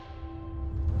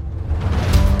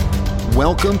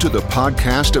Welcome to the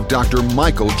podcast of Dr.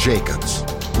 Michael Jacobs.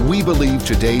 We believe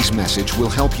today's message will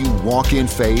help you walk in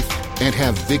faith and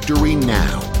have victory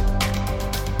now.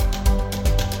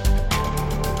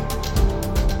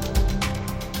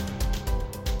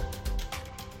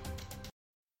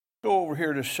 Go over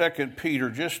here to 2 Peter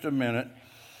just a minute.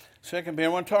 2 Peter, I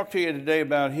want to talk to you today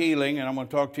about healing, and I'm going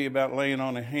to talk to you about laying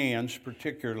on of hands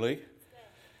particularly.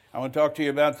 I want to talk to you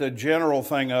about the general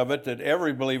thing of it, that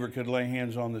every believer could lay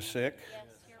hands on the sick. Yes,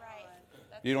 you're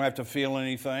right. You don't have to feel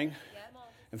anything.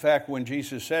 In fact, when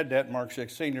Jesus said that in Mark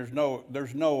 16,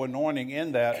 there's no anointing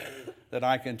in that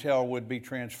I can tell would be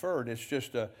transferred. It's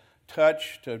just a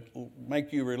touch to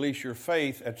make you release your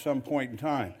faith at some point in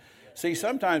time. See,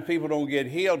 sometimes people don't get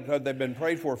healed because they've been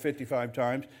prayed for 55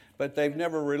 times, but they've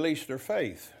never released their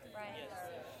faith. Right.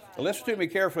 Well, listen to me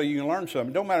carefully, you can learn something.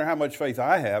 It don't matter how much faith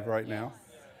I have right now.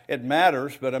 It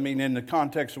matters, but I mean in the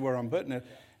context of where I'm putting it,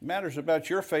 it matters about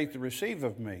your faith to receive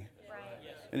of me. Right.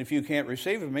 And if you can't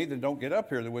receive of me, then don't get up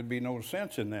here. There would be no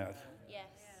sense in that. Yes.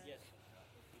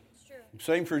 It's true.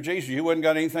 Same for Jesus. You wouldn't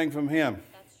got anything from him.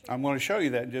 That's true. I'm going to show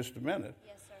you that in just a minute.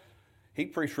 Yes, sir. He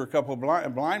preached for a couple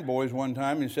of blind boys one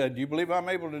time and said, "Do you believe I'm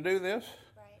able to do this?"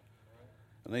 Right.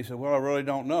 And they said, "Well, I really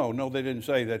don't know." No, they didn't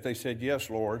say that. They said, "Yes,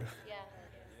 Lord." Yeah.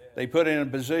 They put in a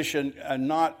position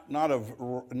not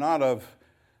of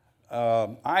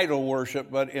idol worship,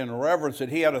 but in reverence that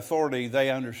he had authority. They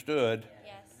understood.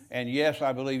 Yes. And yes,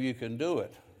 I believe you can do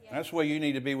it. Yes. That's the way you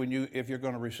need to be if you're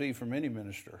going to receive from any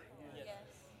minister. Yes.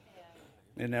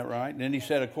 Isn't that right? And then he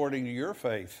said, according to your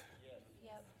faith.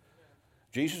 Yep.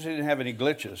 Jesus didn't have any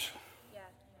glitches. Yeah.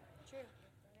 True.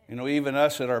 You know, even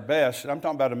us at our best, I'm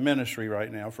talking about a ministry right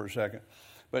now for a second,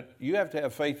 but you have to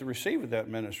have faith to receive that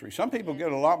ministry. Some people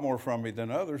get a lot more from me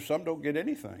than others. Some don't get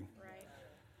anything. Right.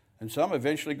 And some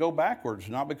eventually go backwards,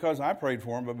 not because I prayed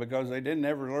for them, but because they didn't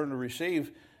ever learn to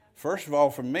receive, first of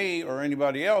all, from me or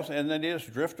anybody else, and then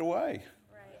just drift away.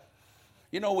 Right.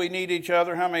 You know, we need each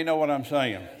other. How many know what I'm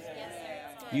saying? Yes,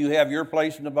 sir. You have your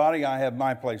place in the body. I have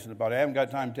my place in the body. I haven't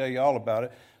got time to tell you all about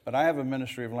it, but I have a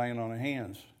ministry of laying on of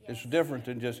hands. It's different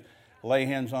than just lay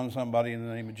hands on somebody in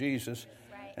the name of Jesus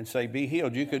and say, be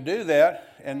healed. You could do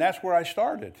that, and that's where I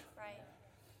started. Right.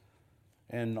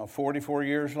 And 44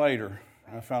 years later,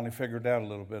 I finally figured out a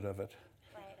little bit of it.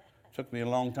 Right. It took me a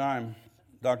long time.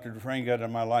 Dr. Dufresne got in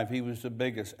my life. He was the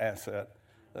biggest asset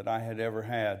that I had ever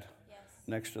had Yes.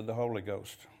 next to the Holy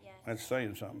Ghost. Yes. That's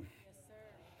saying something. Yes,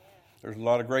 sir. There's a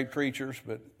lot of great preachers,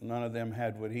 but none of them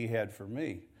had what he had for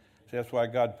me. See, that's why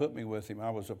God put me with him. I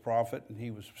was a prophet, and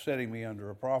he was setting me under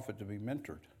a prophet to be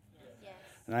mentored. Yes.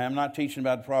 And I am not teaching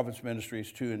about the prophet's ministry.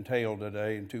 It's too entailed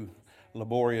today and too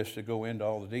laborious to go into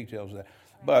all the details of that.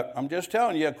 But I'm just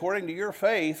telling you, according to your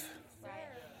faith, Right.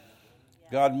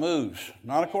 God moves.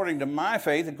 Not according to my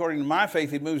faith. According to my faith,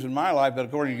 he moves in my life, but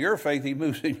according to your faith, he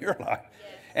moves in your life.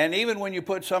 And even when you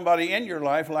put somebody in your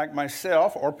life like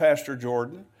myself or Pastor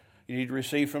Jordan, you need to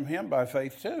receive from him by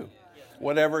faith too.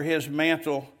 Whatever his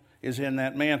mantle is in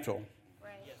that mantle.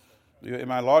 Right.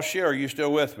 Am I lost you, or are you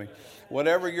still with me?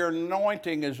 Whatever your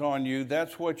anointing is on you,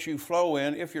 that's what you flow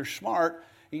in. If you're smart,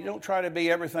 you don't try to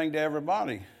be everything to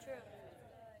everybody. True.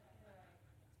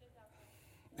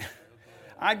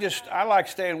 I like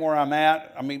staying where I'm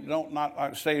at. I mean, not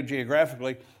like staying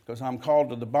geographically, because I'm called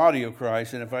to the body of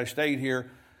Christ. And if I stayed here,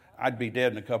 I'd be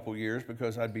dead in a couple years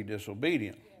because I'd be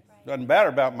disobedient. Doesn't matter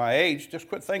about my age. Just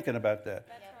quit thinking about that.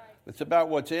 It's about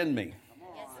what's in me.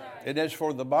 Yes, sir. It is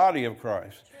for the body of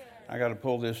Christ. I got to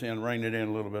pull this in, rein it in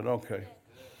a little bit. Okay.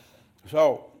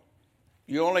 So,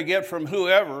 you only get from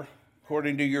whoever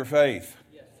according to your faith.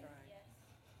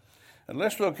 And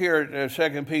let's look here at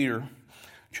 2 Peter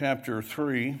chapter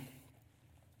 3,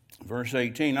 verse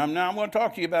 18. I'm going to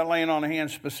talk to you about laying on of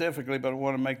hands specifically, but I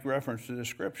want to make reference to this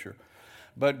scripture.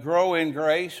 But grow in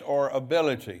grace or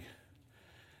ability.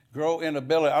 Grow in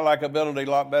ability. I like ability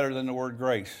a lot better than the word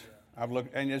grace. I've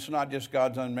looked, and it's not just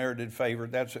God's unmerited favor.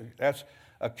 That's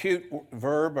a cute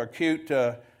verb, a cute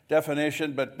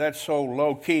definition, but that's so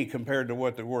low key compared to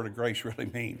what the word of grace really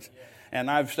means.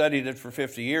 And I've studied it for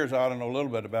 50 years. I ought to know a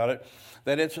little bit about it.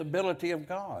 That it's ability of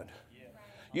God.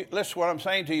 Listen to what I'm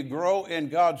saying to you. Grow in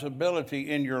God's ability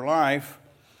in your life,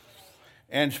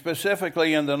 and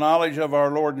specifically in the knowledge of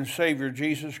our Lord and Savior,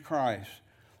 Jesus Christ.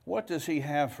 What does he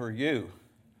have for you?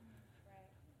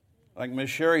 Like Miss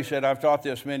Sherry said, I've taught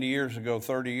this many years ago,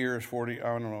 30 years, 40,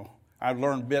 I don't know. I've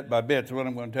learned bit by bit. That's what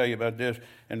I'm going to tell you about this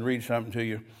and read something to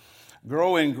you.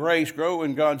 Grow in grace, grow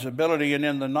in God's ability, and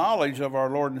in the knowledge of our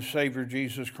Lord and Savior,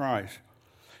 Jesus Christ.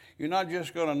 You're not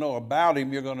just going to know about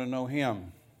him, you're going to know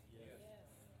him.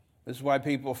 This is why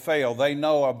people fail. They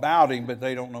know about him, but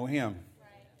they don't know him.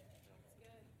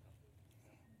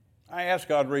 I asked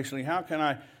God recently, how can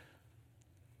I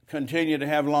continue to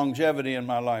have longevity in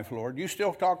my life, Lord? You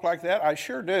still talk like that? I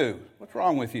sure do. What's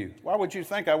wrong with you? Why would you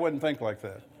think I wouldn't think like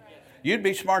that? You'd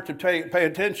be smart to pay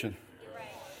attention.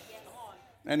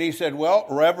 And he said, well,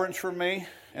 reverence for me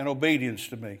and obedience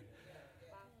to me.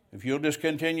 If you'll just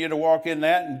continue to walk in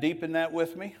that and deepen that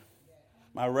with me,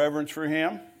 my reverence for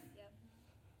him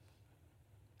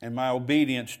and my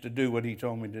obedience to do what he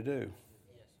told me to do.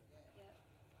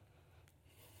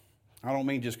 I don't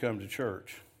mean just come to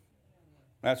church.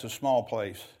 That's a small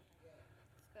place.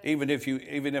 Even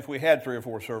if we had 3 or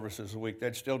 4 services a week,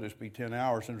 that'd still just be 10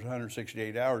 hours, and there's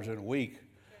 168 hours in a week.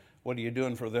 What are you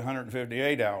doing for the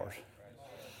 158 hours?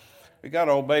 We got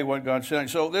to obey what God's saying.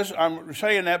 So I'm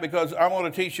saying that because I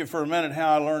want to teach you for a minute how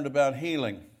I learned about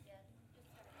healing.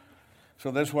 So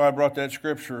that's why I brought that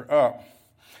scripture up.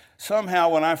 Somehow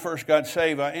when I first got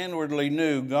saved, I inwardly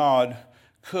knew God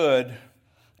could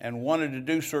and wanted to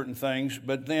do certain things,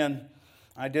 but then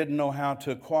I didn't know how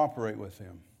to cooperate with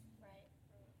him.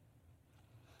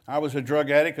 I was a drug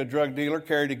addict, a drug dealer,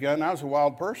 carried a gun. I was a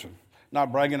wild person.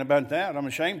 Not bragging about that. I'm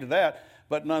ashamed of that.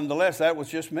 But nonetheless, that was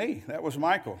just me. That was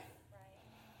Michael.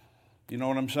 You know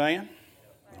what I'm saying?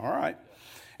 All right.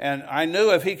 And I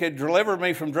knew if he could deliver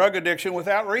me from drug addiction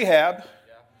without rehab,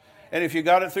 and if you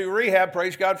got it through rehab,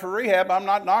 praise God for rehab. I'm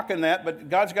not knocking that, but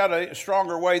God's got a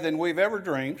stronger way than we've ever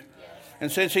dreamed.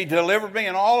 And since he delivered me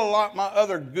and a lot of my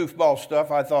other goofball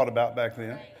stuff I thought about back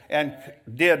then and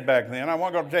did back then, I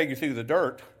wasn't going to take you through the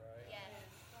dirt.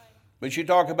 But you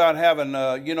talk about having,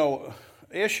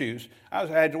 issues. I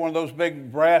had one of those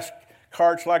big brass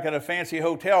carts like at a fancy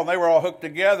hotel, and they were all hooked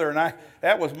together, and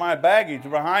that was my baggage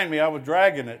behind me. I was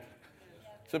dragging it.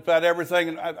 It's about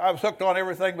everything. I was hooked on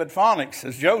everything but phonics,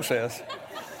 as Joe says.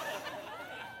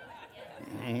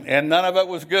 And none of it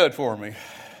was good for me.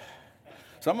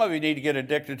 Some of you need to get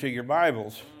addicted to your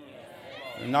Bibles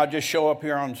and not just show up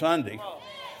here on Sunday.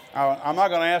 I'm not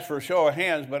going to ask for a show of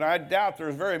hands, but I doubt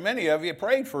there's very many of you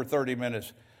prayed for 30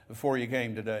 minutes before you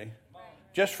came today.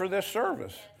 Just for this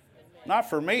service.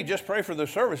 Not for me, just pray for the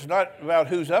service. It's not about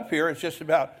who's up here. It's just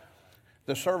about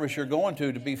the service you're going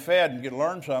to be fed and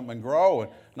learn something and grow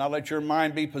and not let your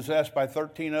mind be possessed by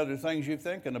 13 other things you're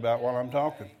thinking about while I'm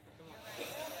talking.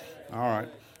 All right.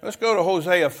 Let's go to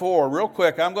Hosea 4 real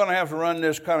quick. I'm going to have to run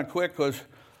this kind of quick because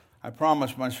I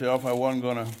promised myself I wasn't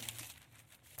going to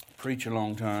preach a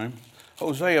long time.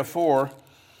 Hosea 4,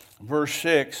 verse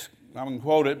 6. I'm going to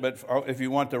quote it, but if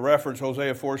you want the reference,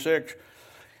 Hosea 4:6.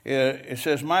 It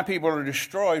says, my people are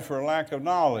destroyed for a lack of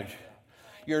knowledge.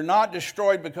 You're not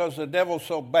destroyed because the devil's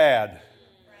so bad.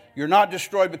 You're not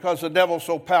destroyed because the devil's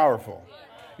so powerful.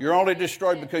 You're only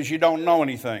destroyed because you don't know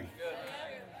anything.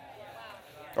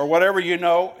 Or whatever you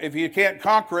know, if you can't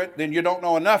conquer it, then you don't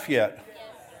know enough yet.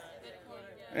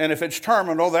 And if it's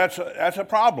terminal, that's a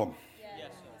problem.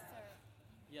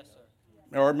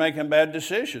 Or making bad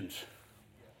decisions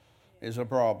is a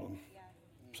problem.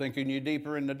 Sinking you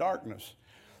deeper into darkness.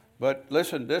 But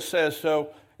listen, this says,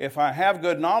 so if I have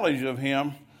good knowledge of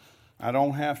him, I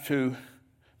don't have to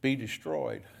be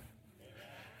destroyed.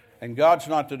 And God's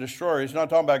not the destroyer. He's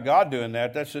not talking about God doing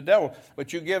that. That's the devil.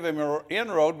 But you give him an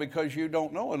inroad because you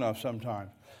don't know enough sometimes.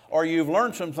 Or you've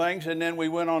learned some things and then we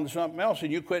went on to something else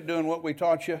and you quit doing what we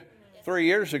taught you 3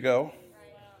 years ago.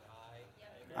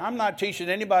 I'm not teaching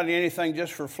anybody anything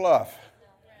just for fluff.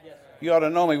 You ought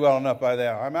to know me well enough by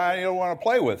that. I don't want to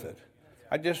play with it.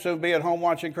 I'd just soon be at home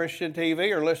watching Christian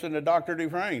TV or listening to Dr.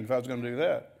 Dufresne if I was going to do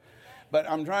that. But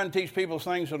I'm trying to teach people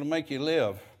things that will make you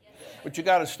live. But you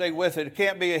got to stay with it. It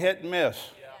can't be a hit and miss.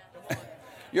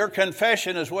 Your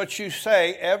confession is what you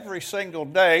say every single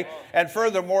day. And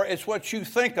furthermore, it's what you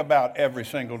think about every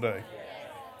single day.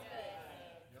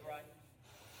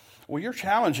 Well, you're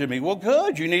challenging me. Well,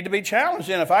 good. You need to be challenged.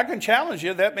 And if I can challenge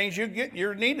you, that means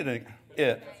you're needing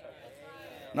it.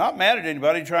 Not mad at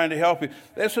anybody, trying to help you.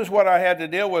 This is what I had to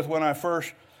deal with when I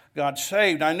first got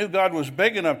saved. I knew God was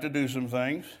big enough to do some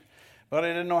things, but I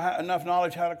didn't know enough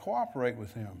knowledge how to cooperate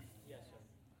with him.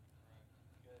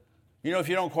 You know, if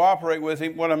you don't cooperate with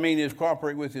him, what I mean is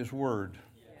cooperate with his word.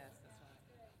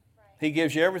 He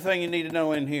gives you everything you need to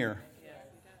know in here.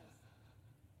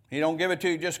 He don't give it to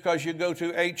you just because you go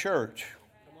to a church.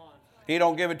 He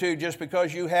don't give it to you just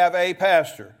because you have a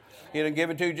pastor. He don't give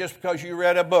it to you just because you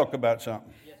read a book about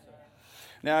something.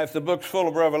 Now, if the book's full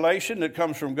of revelation that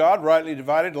comes from God, rightly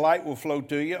divided, light will flow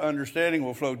to you, understanding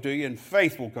will flow to you, and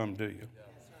faith will come to you.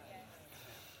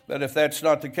 But if that's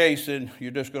not the case, then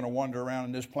you're just going to wander around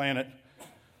on this planet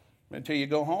until you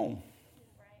go home.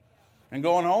 And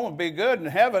going home would be good in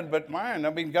heaven, but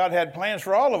God had plans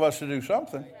for all of us to do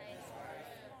something.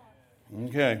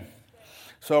 Okay.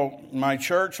 So my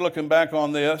church, looking back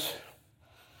on this,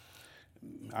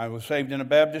 I was saved in a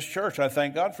Baptist church. I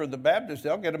thank God for the Baptists.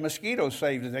 They'll get a mosquito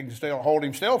saved if they can still hold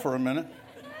him still for a minute.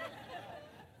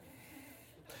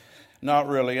 Not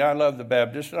really. I love the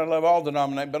Baptists, and I love all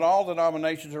denominations, but all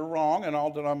denominations are wrong, and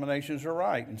all denominations are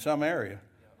right in some area.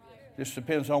 Just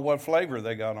depends on what flavor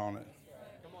they got on it.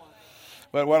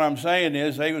 But what I'm saying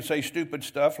is, they would say stupid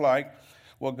stuff like,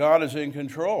 well, God is in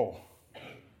control.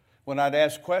 When I'd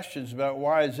ask questions about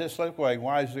why is this way,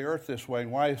 why is the earth this way,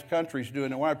 and why is countries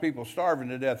doing it, why are people starving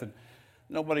to death, and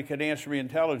nobody could answer me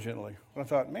intelligently. I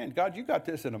thought, man, God, you got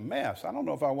this in a mess. I don't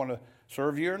know if I want to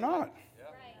serve you or not.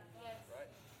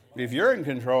 If you're in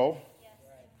control,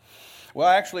 well,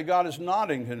 actually, God is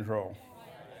not in control.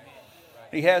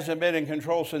 He hasn't been in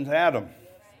control since Adam.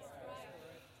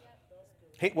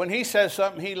 When he says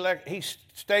something, he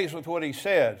stays with what he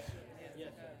said.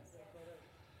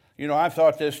 You know, I've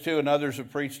thought this too, and others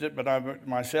have preached it, but I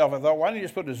thought, why don't you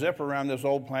just put a zipper around this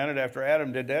old planet after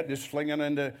Adam did that, just fling it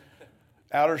into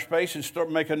outer space and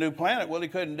start make a new planet? Well, he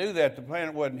couldn't do that. The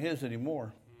planet wasn't his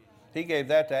anymore. He gave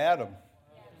that to Adam.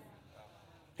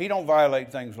 He don't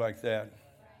violate things like that.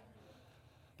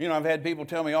 You know, I've had people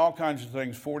tell me all kinds of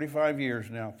things, 45 years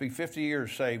now. Be 50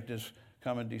 years saved this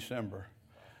coming December.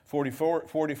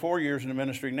 44 years in the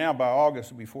ministry now. By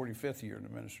August, it'll be 45th year in the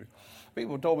ministry.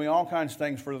 People told me all kinds of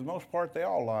things. For the most part, they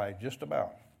all lied, just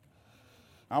about.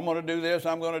 I'm going to do this,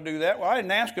 I'm going to do that. Well, I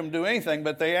didn't ask them to do anything,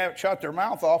 but they shut their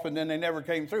mouth off, and then they never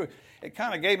came through. It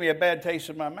kind of gave me a bad taste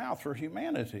in my mouth for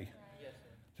humanity.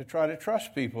 To try to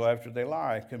trust people after they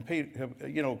lie,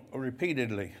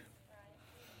 repeatedly.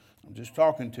 I'm just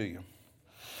talking to you.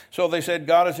 So they said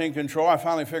God is in control. I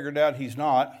finally figured out he's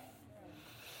not.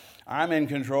 I'm in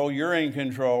control. You're in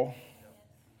control.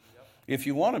 If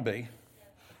you want to be.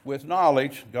 With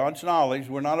knowledge, God's knowledge.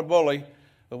 We're not a bully,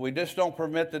 but we just don't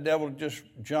permit the devil to just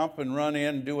jump and run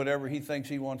in and do whatever he thinks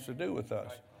he wants to do with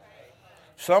us.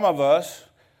 Some of us,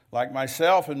 like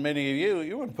myself and many of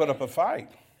you wouldn't put up a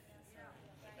fight.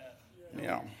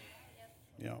 Yeah.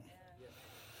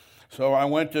 So I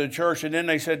went to church, and then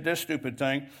they said this stupid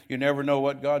thing, you never know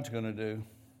what God's going to do.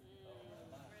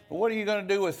 But what are you going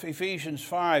to do with Ephesians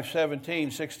 5,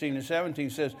 17, 16, and 17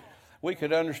 says we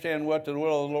could understand what the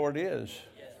will of the Lord is.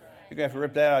 You're going to have to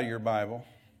rip that out of your Bible.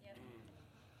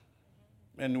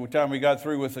 And by the time we got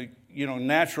through with the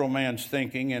natural man's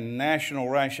thinking and national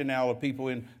rationale of people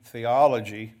in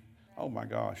theology, oh my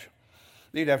gosh,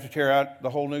 you'd have to tear out the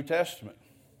whole New Testament.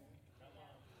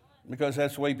 Because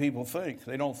that's the way people think.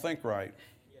 They don't think right.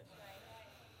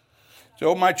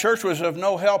 So my church was of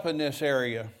no help in this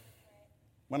area.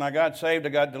 When I got saved, I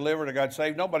got delivered, I got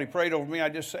saved. Nobody prayed over me. I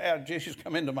just said, Jesus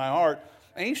come into my heart.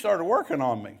 And he started working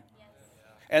on me.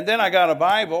 And then I got a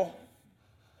Bible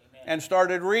and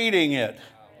started reading it.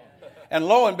 And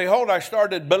lo and behold, I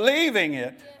started believing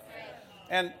it.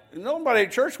 And nobody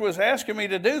at church was asking me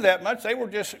to do that much. They were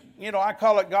just, I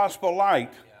call it gospel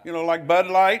light. Like Bud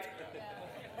Light.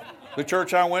 The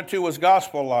church I went to was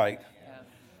gospel light.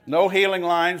 No healing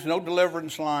lines, no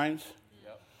deliverance lines.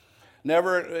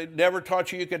 Never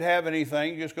taught you could have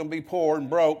anything. You're just going to be poor and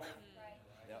broke.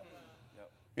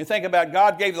 You think about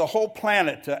God gave the whole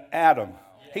planet to Adam.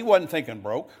 He wasn't thinking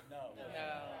broke.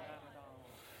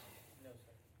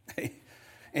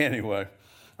 Anyway,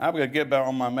 I'm going to get back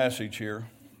on my message here.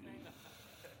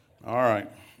 All right.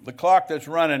 The clock that's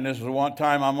running, this is the one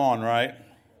time I'm on, right?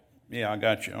 Yeah, I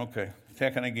got you. Okay.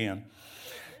 Checking again.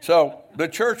 So the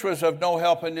church was of no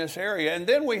help in this area. And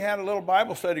then we had a little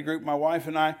Bible study group, my wife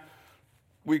and I.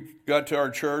 We got to our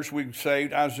church. We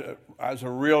saved. I was a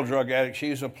real drug addict.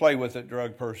 She's a play-with-it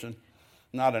drug person,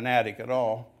 not an addict at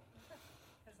all.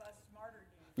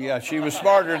 Yeah, she was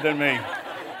smarter than me.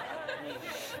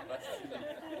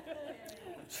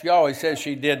 She always says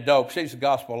she did dope. She's a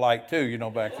gospel light too,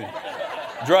 back then.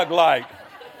 Drug light.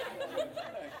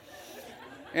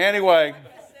 Anyway,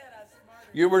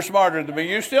 you were smarter than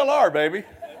me. You still are, baby.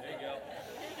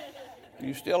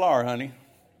 You still are, honey.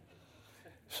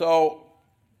 So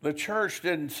the church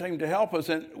didn't seem to help us.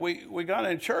 And we got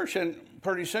in church, and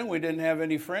pretty soon we didn't have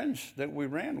any friends that we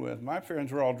ran with. My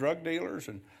friends were all drug dealers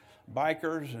and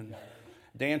bikers and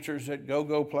dancers at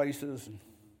go-go places. And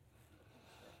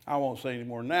I won't say any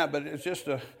more than that, but it's just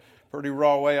a pretty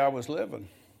raw way I was living.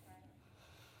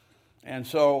 And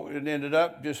so it ended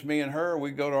up just me and her.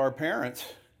 We'd go to our parents.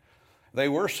 They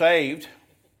were saved.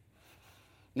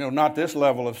 Not this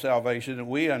level of salvation that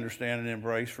we understand and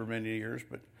embrace for many years,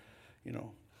 but,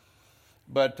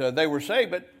 But they were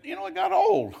saved, but, it got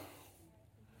old.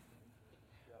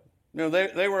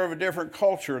 They were of a different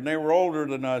culture, and they were older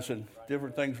than us and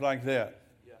different things like that.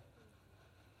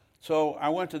 So I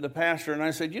went to the pastor and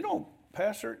I said,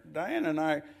 Pastor Diane and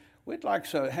I, we'd like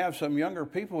to have some younger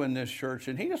people in this church.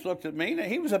 And he just looked at me, and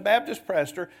he was a Baptist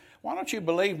pastor. Why don't you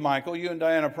believe, Michael? You and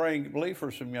Diana pray and believe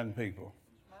for some young people.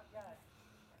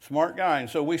 Smart guy. And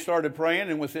so we started praying,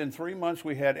 and within 3 months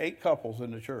we had 8 couples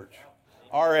in the church,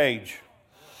 our age.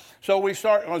 So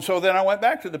then I went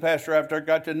back to the pastor after I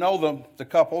got to know them, the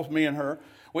couples, me and her.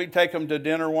 We'd take them to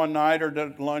dinner one night or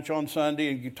to lunch on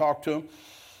Sunday, and you talk to them.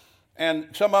 And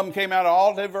some of them came out of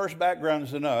all diverse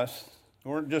backgrounds than us. They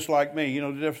weren't just like me.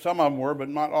 Some of them were, but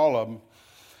not all of them.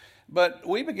 But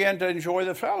we began to enjoy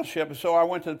the fellowship. And so I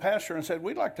went to the pastor and said,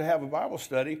 we'd like to have a Bible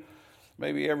study,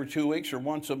 maybe every 2 weeks or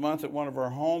once a month at one of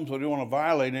our homes. We don't want to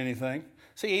violate anything.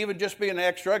 See, even just being an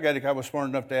ex-drug addict, I was smart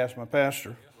enough to ask my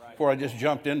pastor before I just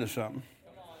jumped into something.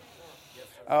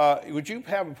 Would you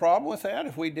have a problem with that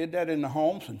if we did that in the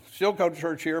homes and still go to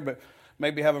church here, but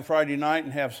maybe have a Friday night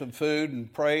and have some food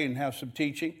and pray and have some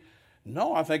teaching?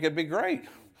 No, I think it'd be great.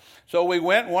 So we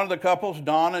went, one of the couples,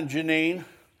 Don and Janine.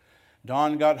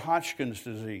 Don got Hodgkin's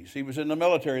disease. He was in the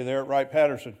military there at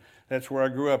Wright-Patterson. That's where I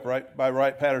grew up, right by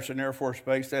Wright-Patterson Air Force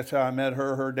Base. That's how I met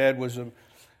her. Her dad was the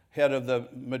head of the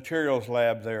materials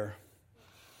lab there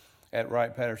at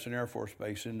Wright-Patterson Air Force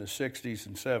Base in the 60s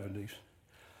and 70s.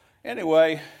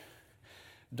 Anyway,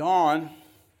 Don,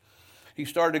 he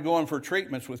started going for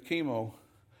treatments with chemo.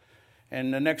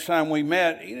 And the next time we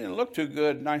met, he didn't look too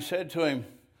good. And I said to him,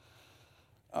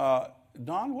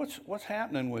 Don, what's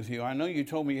happening with you? I know you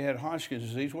told me you had Hodgkin's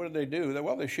disease. What did they do?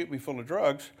 Well, they shoot me full of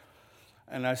drugs.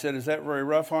 And I said, is that very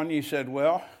rough on you? He said,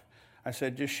 I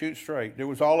said, just shoot straight. There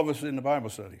was all of us in the Bible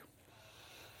study.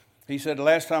 He said, the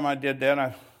last time I did that,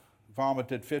 I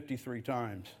vomited 53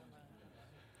 times.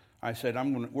 I said,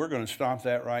 we're going to stop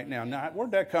that right now. Now,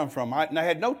 where'd that come from? I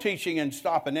had no teaching in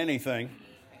stopping anything.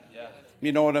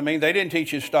 You know what I mean? They didn't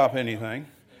teach you to stop anything.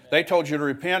 They told you to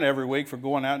repent every week for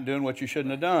going out and doing what you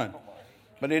shouldn't have done.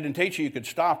 But they didn't teach you could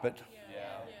stop it.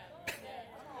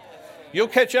 You'll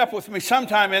catch up with me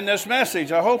sometime in this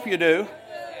message. I hope you do.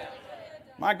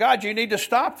 My God, you need to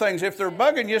stop things. If they're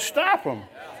bugging you, stop them.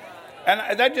 And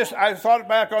I thought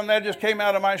back on that, just came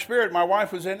out of my spirit. My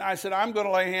wife was in. I said, I'm going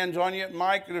to lay hands on you.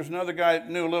 Mike, there's another guy that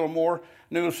knew a little more,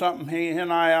 knew something. He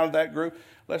and I out of that group.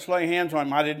 Let's lay hands on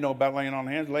him. I didn't know about laying on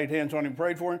hands. Laid hands on him,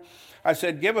 prayed for him. I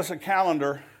said, give us a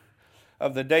calendar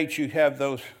of the dates you have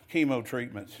those chemo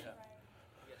treatments.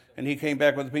 And he came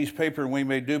back with a piece of paper, and we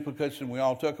made duplicates, and we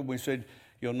all took them. We said,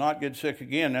 you'll not get sick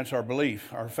again. That's our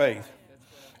belief, our faith.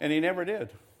 And he never did.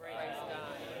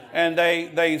 And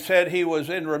they said he was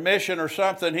in remission or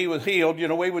something. He was healed.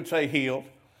 We would say healed.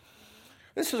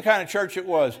 This is the kind of church it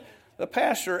was. The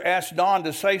pastor asked Don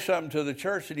to say something to the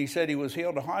church, and he said he was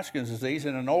healed of Hodgkin's disease.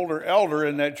 And an older elder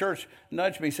in that church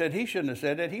nudged me, said he shouldn't have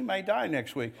said that. He may die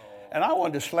next week. And I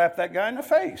wanted to slap that guy in the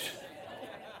face.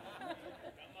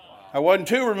 I wasn't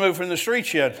too removed from the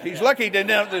streets yet. He's lucky he didn't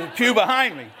have the pew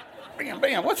behind me. Bam,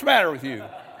 bam, what's the matter with you?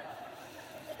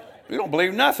 You don't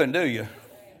believe nothing, do you?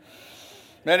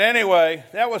 But anyway,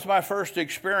 that was my first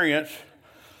experience.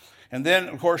 And then,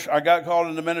 of course, I got called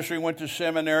into ministry, went to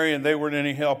seminary, and they weren't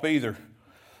any help either.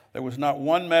 There was not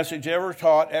one message ever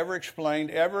taught, ever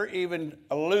explained, ever even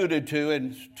alluded to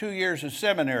in 2 years of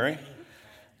seminary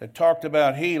that talked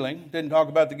about healing. Didn't talk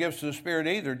about the gifts of the Spirit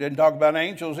either. Didn't talk about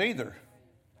angels either.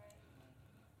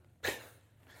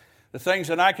 The things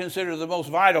that I consider the most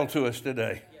vital to us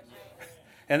today.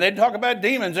 And they didn't talk about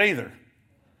demons either.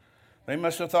 They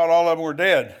must have thought all of them were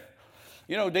dead.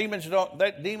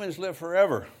 Demons live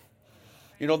forever.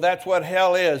 That's what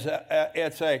hell is.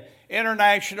 It's a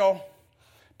international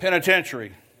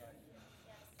penitentiary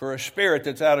for a spirit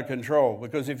that's out of control.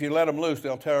 Because if you let them loose,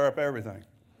 they'll tear up everything.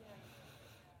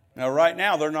 Now, right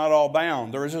now, they're not all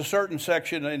bound. There is a certain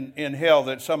section in hell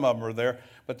that some of them are there,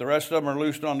 but the rest of them are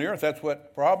loosed on the earth. That's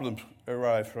what problems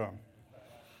arise from,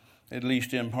 at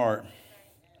least in part.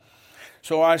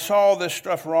 So I saw this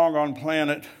stuff wrong on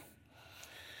planet.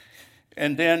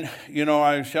 And then,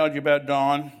 I told you about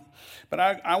Dawn. But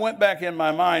I went back in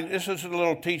my mind. This is a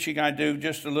little teaching I do,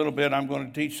 just a little bit. I'm going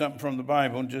to teach something from the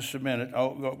Bible in just a minute.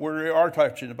 We are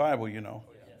touching the Bible,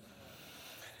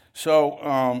 So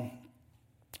I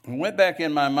went back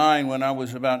in my mind when I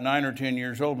was about 9 or 10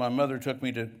 years old. My mother took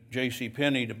me to J.C.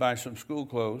 Penney to buy some school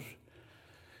clothes.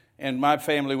 And my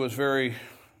family was very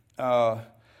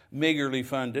meagerly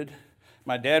funded.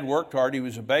 My dad worked hard. He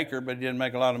was a baker, but he didn't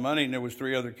make a lot of money, and there was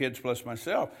 3 other kids plus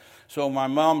myself. So my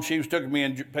mom, she was taking me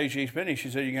in J.C. Penney.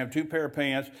 She said, you can have 2 pair of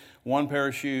pants, 1 pair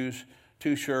of shoes,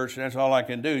 2 shirts, and that's all I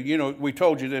can do. We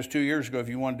told you this 2 years ago. If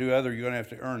you want to do other, you're going to have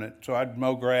to earn it. So I'd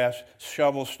mow grass,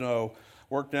 shovel snow,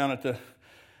 work down at the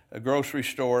grocery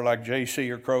store like J.C.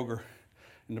 or Kroger,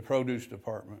 in the produce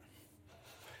department.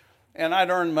 And I'd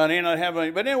earned money and I'd have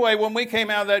money. But anyway, when we came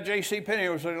out of that J.C. Penney,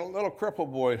 there was a little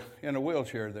crippled boy in a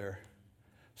wheelchair there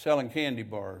selling candy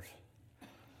bars.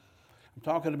 I'm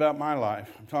talking about my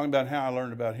life. I'm talking about how I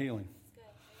learned about healing.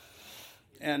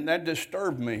 And that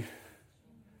disturbed me.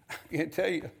 I can't tell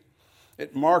you.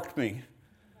 It marked me.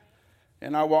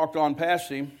 And I walked on past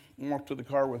him and walked to the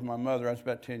car with my mother. I was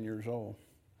about 10 years old.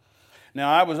 Now,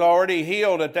 I was already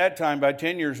healed at that time. By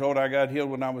 10 years old, I got healed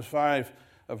when I was 5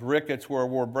 of rickets, where I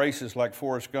wore braces like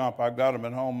Forrest Gump. I've got them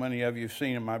at home. Many of you have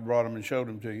seen them. I brought them and showed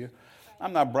them to you.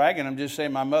 I'm not bragging. I'm just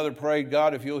saying my mother prayed,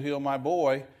 God, if you'll heal my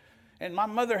boy. And my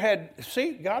mother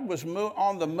God was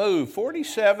on the move.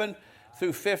 47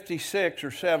 through 56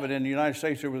 or 7 in the United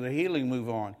States, there was a healing move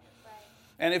on.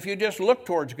 And if you just look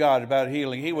towards God about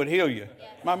healing, He would heal you.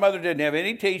 My mother didn't have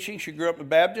any teaching. She grew up in a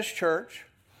Baptist church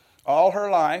all her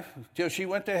life until she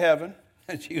went to heaven,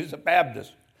 and she was a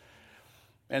Baptist.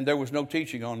 And there was no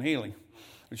teaching on healing.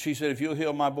 But she said, if you'll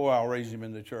heal my boy, I'll raise him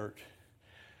in the church.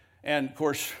 And, of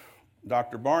course,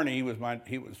 Dr. Barney, he was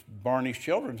Barney's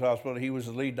Children's Hospital. He was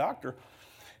the lead doctor.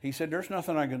 He said, there's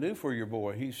nothing I can do for your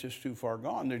boy. He's just too far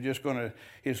gone.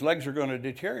 His legs are going to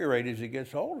deteriorate as he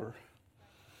gets older.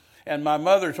 And my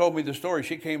mother told me the story.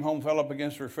 She came home, fell up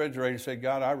against the refrigerator and said,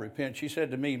 God, I repent. She said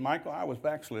to me, Michael, I was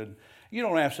backslidden. You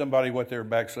don't ask somebody what they're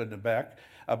backslidden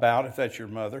about if that's your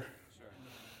mother. Sure.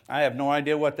 I have no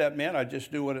idea what that meant. I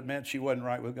just knew what it meant. She wasn't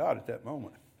right with God at that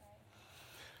moment.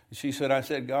 She said, I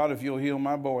said, God, if you'll heal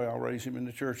my boy, I'll raise him in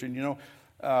the church. And,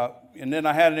 and then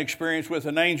I had an experience with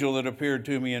an angel that appeared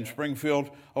to me in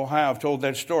Springfield, Ohio. I've told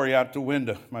that story out the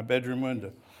window, my bedroom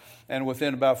window. And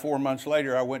within about 4 months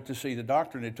later, I went to see the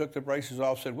doctor, and they took the braces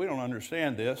off, said, we don't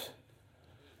understand this.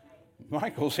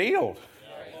 Michael's healed.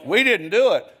 We didn't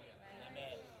do it.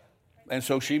 And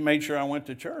so she made sure I went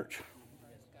to church.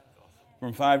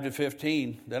 From 5 to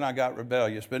 15, then I got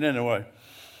rebellious. But anyway,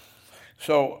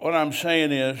 so what I'm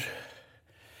saying is,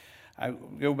 I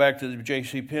go back to the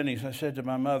J.C. Penney's. I said to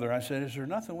my mother, I said, is there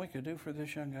nothing we could do for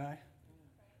this young guy?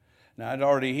 Now, I'd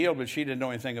already healed, but she didn't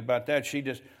know anything about that. She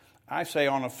just, I say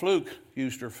on a fluke,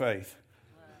 used her faith.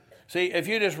 See, if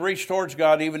you just reach towards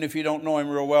God, even if you don't know Him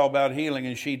real well about healing,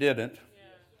 and she didn't,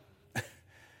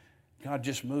 God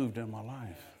just moved in my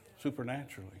life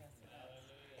supernaturally.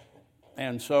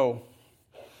 And so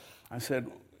I said,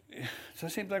 it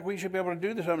seems like we should be able to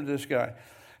do something to this guy.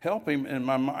 Help him. And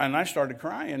I started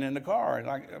crying in the car.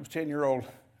 Like I was 10-year-old.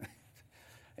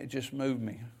 It just moved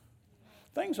me.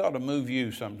 Things ought to move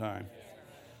you sometime.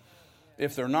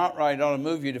 If they're not right, it ought to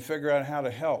move you to figure out how to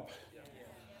help.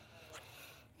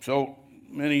 So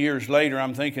many years later,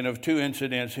 I'm thinking of 2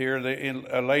 incidents here.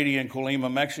 A lady in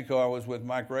Colima, Mexico, I was with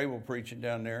Mike Rabel preaching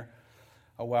down there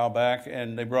a while back,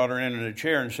 and they brought her in a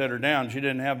chair and set her down. She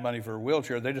didn't have money for a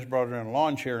wheelchair. They just brought her in a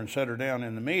lawn chair and set her down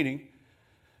in the meeting.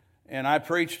 And I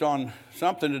preached on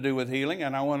something to do with healing,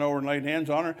 and I went over and laid hands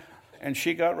on her, and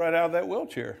she got right out of that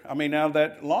out of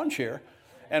that lawn chair.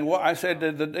 And what I said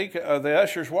to the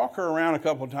ushers, walk her around a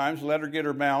couple of times, let her get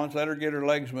her balance, let her get her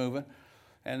legs moving.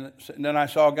 And then I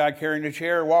saw a guy carrying a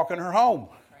chair walking her home.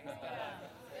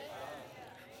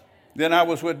 Then I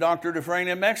was with Dr. Dufresne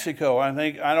in Mexico. I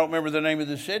don't remember the name of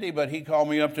the city, but he called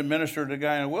me up to minister to a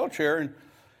guy in a wheelchair. And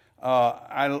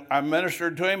I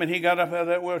ministered to him, and he got up out of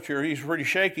that wheelchair. He's pretty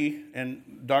shaky.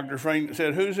 And Dr. Dufresne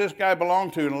said, who's this guy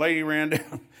belong to? And a lady ran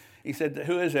down. He said,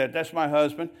 who is that? That's my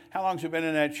husband. How long has he been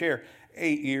in that chair?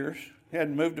 8 years. He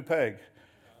hadn't moved a peg.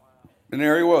 And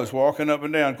there he was, walking up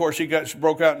and down. Of course, he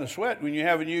broke out in a sweat when you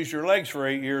haven't used your legs for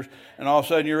 8 years, and all of a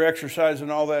sudden you're exercising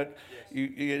all that.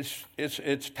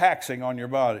 It's taxing on your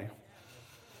body.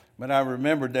 But I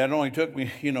remembered that. It only took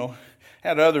me,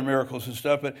 had other miracles and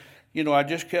stuff, but, I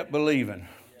just kept believing.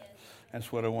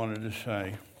 That's what I wanted to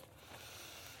say.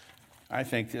 I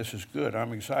think this is good.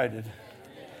 I'm excited.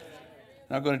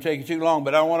 Not going to take you too long,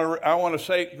 but I want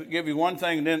to give you one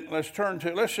thing, and then let's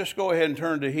just go ahead and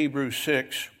turn to Hebrews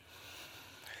 6.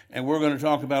 And we're going to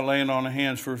talk about laying on of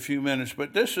hands for a few minutes.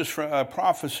 But this is a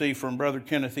prophecy from Brother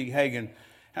Kenneth E. Hagin.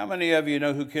 How many of you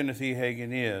know who Kenneth E.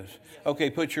 Hagin is? Okay,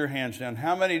 put your hands down.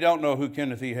 How many don't know who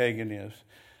Kenneth E. Hagin is?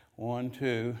 1,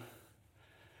 2.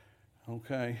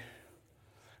 Okay.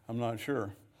 I'm not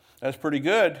sure. That's pretty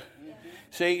good.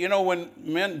 See,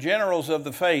 when generals of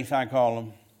the faith, I call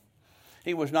them,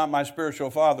 he was not my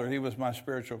spiritual father. He was my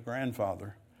spiritual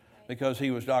grandfather because he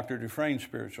was Dr. Dufresne's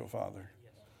spiritual father.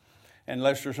 And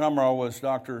Lester Summerall was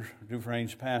Dr.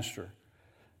 Dufresne's pastor.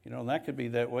 That could be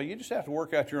that way. You just have to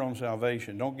work out your own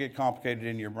salvation. Don't get complicated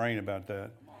in your brain about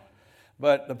that.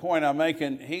 But the point I'm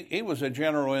making, he was a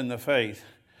general in the faith,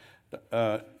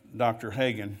 Dr.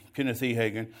 Hagin, Kenneth E.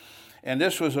 Hagin. And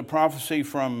this was a prophecy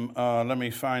from, let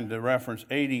me find the reference,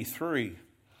 83.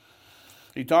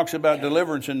 He talks about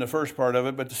deliverance in the first part of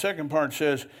it, but the second part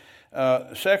says,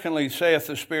 secondly, saith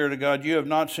the Spirit of God, you have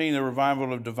not seen the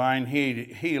revival of divine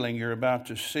healing you're about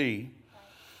to see.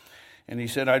 And he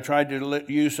said, I tried to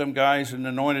use some guys and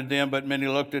anointed them, but many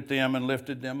looked at them and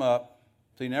lifted them up.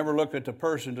 So he never looked at the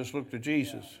person, just looked at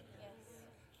Jesus.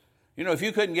 You know, if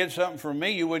you couldn't get something from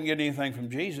me, you wouldn't get anything from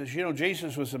Jesus. You know,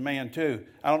 Jesus was a man too.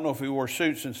 I don't know if he wore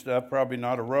suits and stuff, probably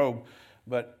not a robe,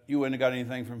 but you wouldn't have got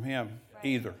anything from him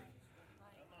either.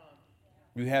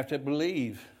 You have to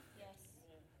believe.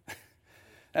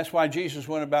 That's why Jesus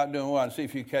went about doing what? See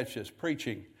if you catch this.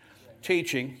 Preaching,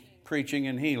 teaching, preaching,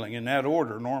 and healing, in that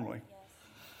order normally.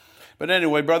 But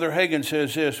anyway, Brother Hagin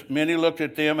says this, many looked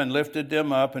at them and lifted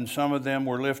them up, and some of them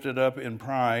were lifted up in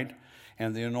pride,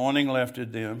 and the anointing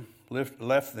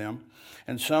left them,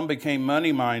 and some became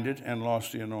money-minded and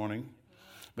lost the anointing.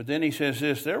 But then he says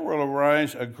this, there will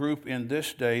arise a group in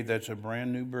this day that's a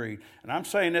brand new breed. And I'm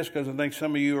saying this because I think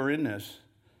some of you are in this.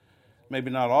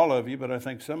 Maybe not all of you, but I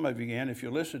think some of you can if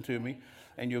you listen to me,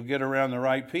 and you'll get around the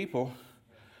right people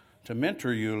to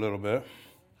mentor you a little bit.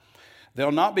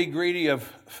 They'll not be greedy of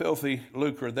filthy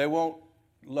lucre. They won't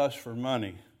lust for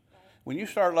money. When you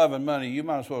start loving money, you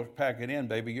might as well pack it in,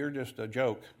 baby. You're just a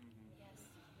joke.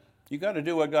 You got to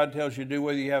do what God tells you to do,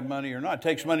 whether you have money or not. It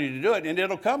takes money to do it, and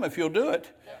it'll come if you'll do it.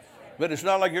 But it's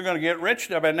not like you're going to get rich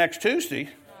by next Tuesday.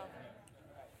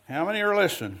 How many are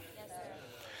listening?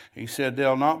 He said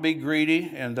they'll not be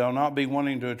greedy, and they'll not be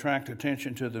wanting to attract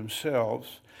attention to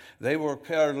themselves. They will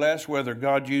care less whether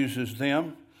God uses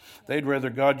them. They'd rather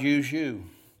God use you.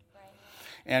 Right.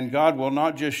 And God will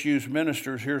not just use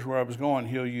ministers. Here's where I was going.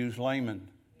 He'll use laymen.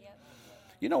 Yep.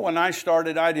 You know, when I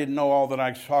started, I didn't know all that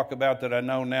I talk about that I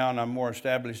know now and I'm more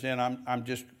established in. I'm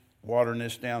just watering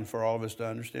this down for all of us to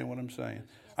understand what I'm saying.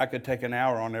 I could take an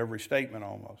hour on every statement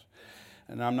almost.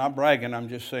 And I'm not bragging. I'm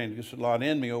just saying there's a lot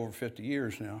in me over 50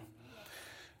 years now.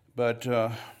 But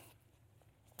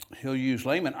he'll use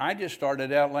laymen. I just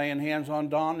started out laying hands on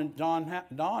Don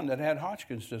that had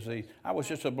Hodgkin's disease. I was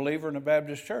just a believer in a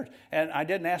Baptist church. And I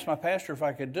didn't ask my pastor if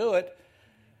I could do it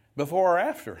before or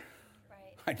after.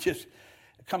 Right.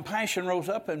 Compassion rose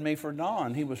up in me for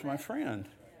Don. He was my friend.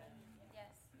 Yes.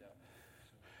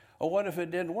 Oh, what if it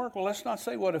didn't work? Well, let's not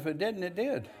say what if it didn't. It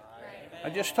did. Right. I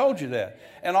just told you that.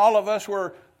 And all of us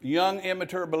were young,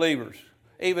 immature believers.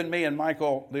 Even me and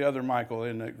Michael, the other Michael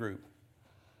in that group.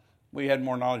 We had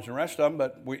more knowledge than the rest of them,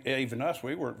 but even us,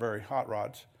 we weren't very hot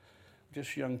rods.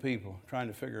 Just young people trying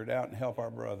to figure it out and help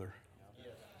our brother.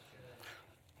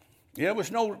 Yeah, there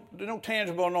was no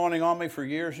tangible anointing on me for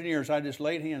years and years. I just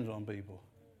laid hands on people.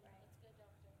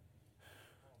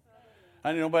 I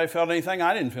didn't know nobody felt anything.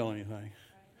 I didn't feel anything.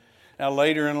 Now,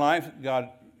 later in life, God,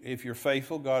 if you're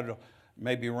faithful, God will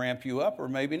maybe ramp you up or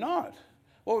maybe not.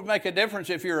 What would make a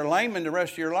difference if you're a layman the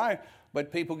rest of your life,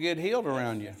 but people get healed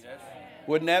around you?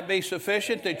 Wouldn't that be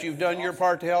sufficient that you've done your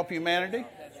part to help humanity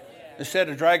instead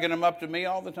of dragging them up to me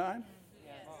all the time?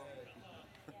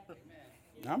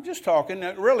 I'm just talking.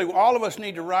 Really, all of us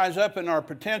need to rise up in our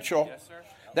potential.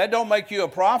 That don't make you a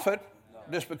prophet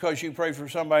just because you pray for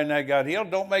somebody and they got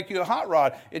healed. Don't make you a hot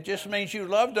rod. It just means you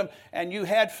loved them and you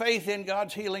had faith in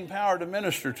God's healing power to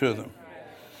minister to them.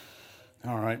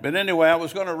 All right. But anyway, I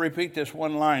was going to repeat this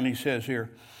one line he says here.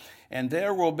 And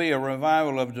there will be a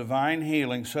revival of divine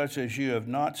healing such as you have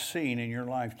not seen in your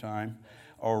lifetime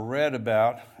or read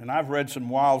about. And I've read some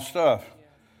wild stuff.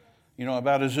 You know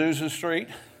about Azusa Street?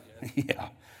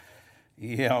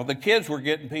 Yeah. The kids were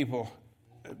getting people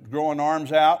growing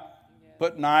arms out,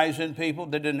 putting eyes in people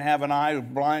that didn't have an eye,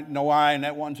 blind, no eye in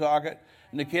that one socket.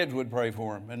 And the kids would pray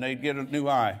for them, and they'd get a new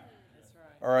eye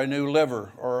or a new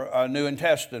liver or a new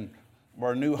intestine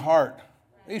or a new heart.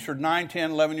 These are 9,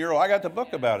 10, 11-year-old. I got the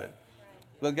book about it.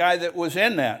 The guy that was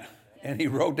in that, and he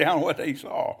wrote down what he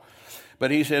saw.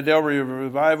 But he said, there'll be a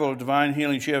revival of divine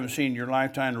healings you haven't seen in your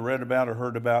lifetime or read about or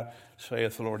heard about,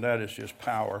 saith the Lord. That is just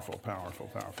powerful, powerful,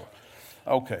 powerful.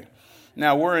 Okay.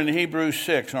 Now, we're in Hebrews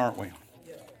 6, aren't we?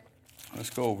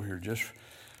 Let's go over here just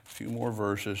a few more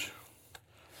verses.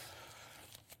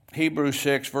 Hebrews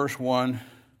 6, verse 1,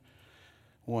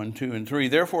 2, and 3.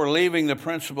 Therefore, leaving the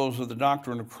principles of the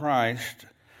doctrine of Christ,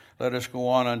 let us go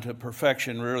on unto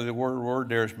perfection. Really, the word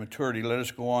there is maturity. Let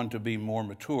us go on to be more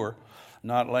mature,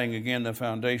 not laying again the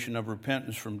foundation of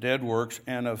repentance from dead works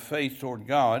and of faith toward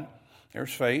God.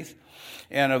 There's faith.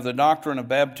 And of the doctrine of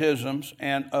baptisms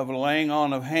and of laying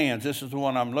on of hands. This is the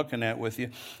one I'm looking at with you,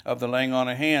 of the laying on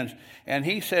of hands. And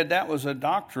he said that was a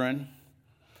doctrine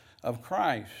of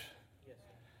Christ.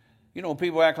 You know,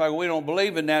 people act like we don't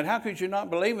believe in that. How could you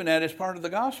not believe in that? It's part of the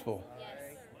gospel.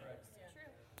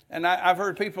 And I've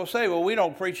heard people say, well, we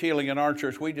don't preach healing in our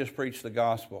church. We just preach the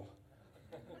gospel.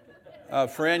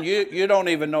 Friend, you don't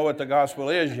even know what the gospel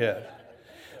is yet.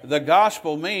 The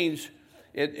gospel means,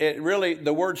 it really,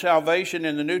 the word salvation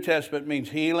in the New Testament means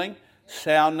healing,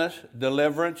 soundness,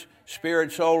 deliverance,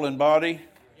 spirit, soul, and body.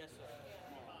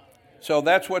 So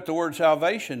that's what the word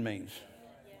salvation means.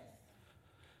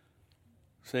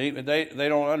 See, but they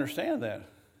don't understand that.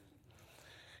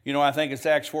 You know, I think it's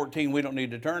Acts 14. We don't need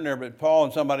to turn there, but Paul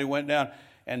and somebody went down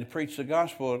and preached the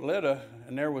gospel at Lydda,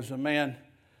 and there was a man,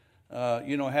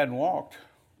 hadn't walked.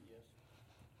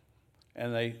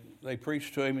 And they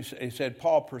preached to him. He said,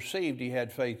 Paul perceived he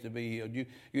had faith to be healed.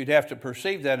 You'd have to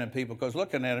perceive that in people, because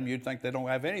looking at them, you'd think they don't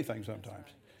have anything sometimes.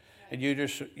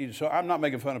 And so I'm not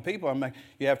making fun of people.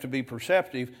 You have to be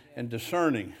perceptive and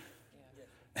discerning.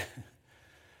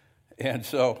 And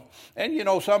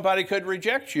somebody could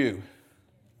reject you.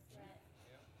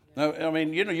 I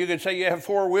mean, you could say you have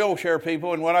 4 wheelchair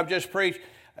people, and what I've just preached,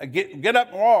 get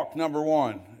up and walk, number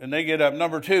 1. And they get up.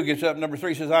 Number 2 gets up. Number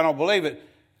 3 says, I don't believe it.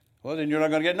 Well, then you're not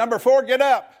going to get. Number 4, get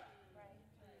up.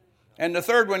 And the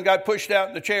third one got pushed out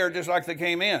in the chair just like they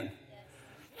came in.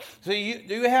 See,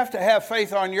 you have to have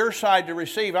faith on your side to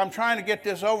receive. I'm trying to get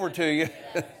this over to you.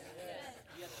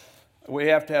 We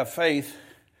have to have faith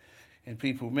in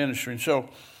people ministering. So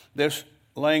this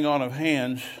laying on of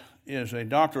hands is a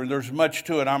doctrine. There's much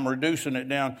to it. I'm reducing it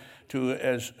down to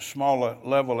as small a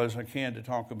level as I can to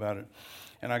talk about it.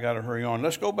 And I got to hurry on.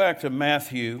 Let's go back to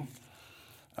Matthew.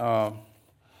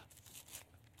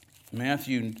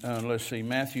 Matthew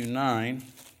 9.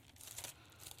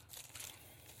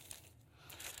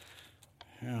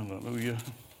 Hallelujah.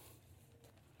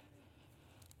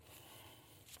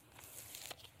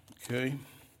 Okay.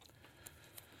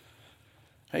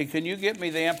 Hey, can you get me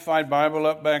the Amplified Bible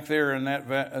up back there in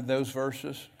those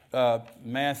verses?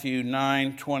 Matthew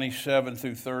 9, 27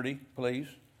 through 30, please.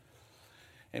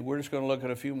 And we're just going to look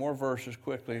at a few more verses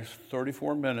quickly. It's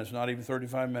 34 minutes, not even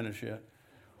 35 minutes yet.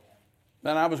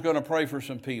 Then I was going to pray for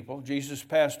some people. Jesus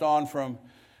passed on from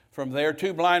there.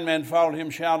 2 blind men followed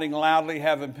him, shouting loudly,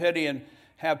 have pity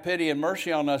and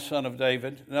mercy on us, son of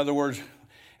David. In other words,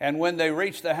 and when they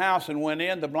reached the house and went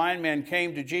in, the blind men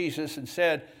came to Jesus and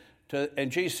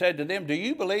Jesus said to them, do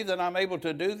you believe that I'm able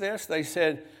to do this? They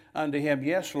said unto him,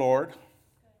 yes, Lord.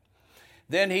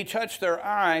 Then he touched their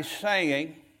eyes,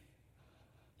 saying,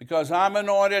 because I'm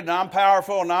anointed and I'm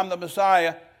powerful and I'm the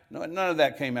Messiah. No, none of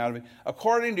that came out of me.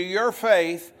 According to your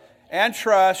faith and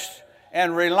trust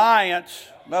and reliance.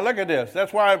 Now look at this.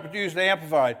 That's why I used the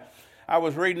Amplified. I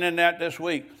was reading in that this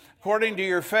week. According to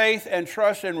your faith and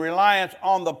trust and reliance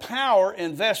on the power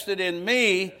invested in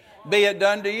me, be it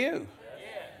done to you.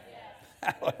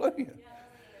 Hallelujah.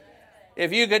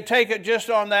 If you could take it just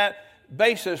on that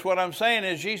basis, what I'm saying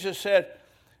is Jesus said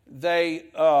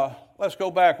let's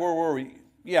go back. Where were we?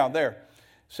 Yeah, there.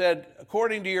 Said,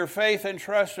 according to your faith and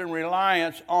trust and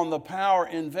reliance on the power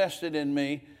invested in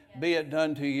me, be it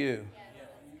done to you.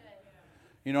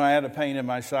 You know, I had a pain in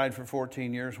my side for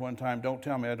 14 years one time. Don't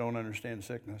tell me I don't understand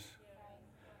sickness.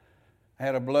 I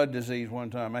had a blood disease one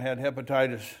time. I had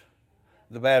hepatitis,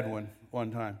 the bad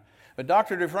one time. But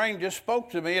Dr. Dufresne just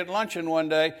spoke to me at luncheon one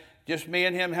day, just me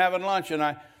and him having lunch, and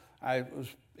I was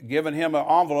giving him an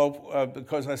envelope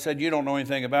because I said, you don't know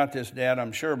anything about this, Dad,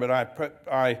 I'm sure, but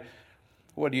I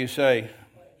what do you say?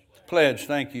 Pledge,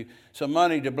 thank you. Some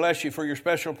money to bless you for your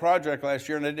special project last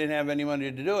year, and I didn't have any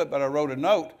money to do it, but I wrote a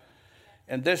note,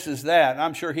 and this is that.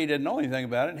 I'm sure he didn't know anything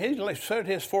about it. And he set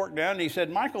his fork down, and he said,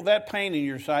 Michael, that pain in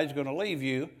your side is going to leave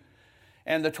you,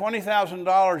 and the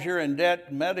 $20,000 you're in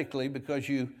debt medically because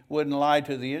you wouldn't lie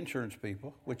to the insurance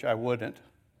people, which I wouldn't.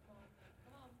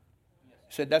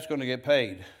 He said, that's going to get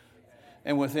paid.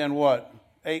 And within what,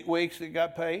 8 weeks it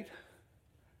got paid?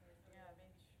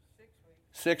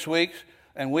 6 weeks,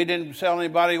 and we didn't tell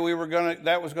anybody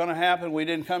that was going to happen. We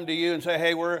didn't come to you and say,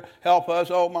 hey, help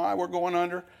us. Oh my, we're going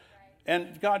under.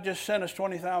 And God just sent us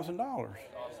 $20,000.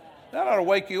 That ought to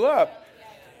wake you up.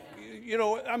 You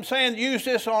know, I'm saying use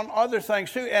this on other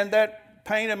things too. And that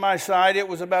pain in my side, it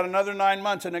was about another 9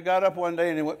 months, and it got up one day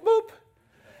and it went boop.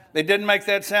 They didn't make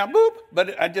that sound boop,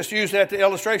 but I just used that to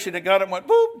illustration. It got up and went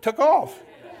boop, took off,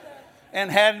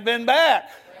 and hadn't been back.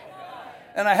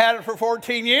 And I had it for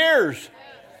 14 years.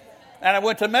 And I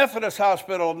went to Methodist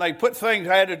Hospital, and they put things,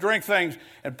 I had to drink things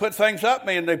and put things up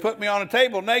me, and they put me on a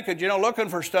table naked, looking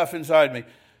for stuff inside me.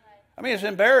 I mean, it's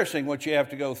embarrassing what you have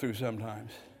to go through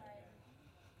sometimes.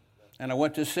 And I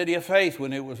went to City of Faith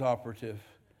when it was operative,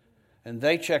 and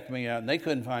they checked me out, and they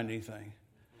couldn't find anything.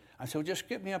 I said, well, just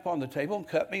get me up on the table and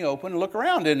cut me open and look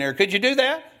around in there. Could you do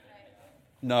that?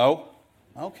 No.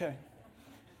 Okay.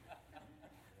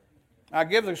 I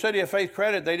give the City of Faith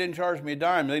credit. They didn't charge me a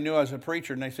dime. They knew I was a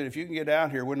preacher, and they said, if you can get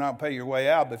out here, we'll not pay your way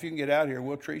out, but if you can get out here,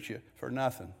 we'll treat you for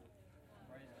nothing.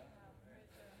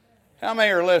 How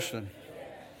many are listening?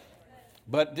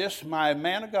 But this, my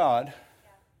man of God,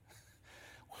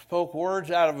 spoke words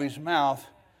out of his mouth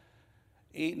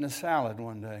eating a salad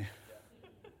one day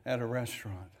at a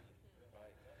restaurant.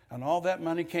 And all that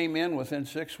money came in within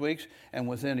 6 weeks, and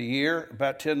within a year,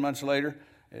 about 10 months later,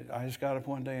 I just got up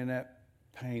one day and that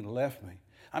pain left me.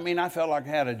 I mean, I felt like I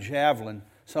had a javelin.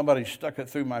 Somebody stuck it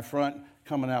through my front,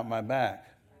 coming out my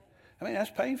back. I mean, that's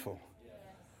painful.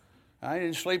 I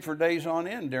didn't sleep for days on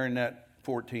end during that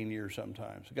 14 years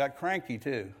sometimes. I got cranky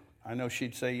too. I know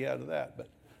she'd say yeah to that, but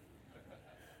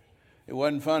it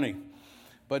wasn't funny.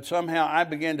 But somehow I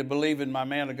began to believe in my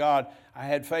man of God. I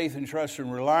had faith and trust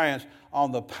and reliance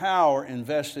on the power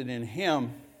invested in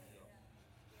him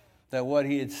that what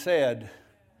he had said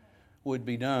would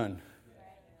be done.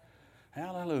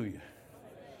 Hallelujah.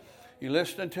 You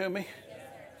listening to me?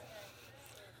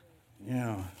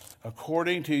 Yeah.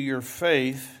 According to your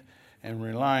faith and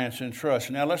reliance and trust.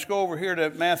 Now let's go over here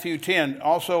to Matthew 10,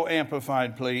 also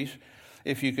amplified, please.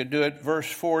 If you could do it, verse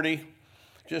 40.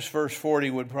 Just verse 40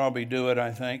 would probably do it,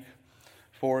 I think,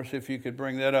 for us, if you could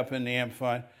bring that up in the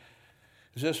amplified.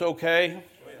 Is this okay?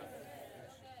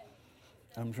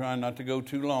 I'm trying not to go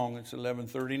too long. It's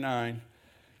 11:39,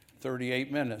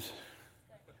 38 minutes.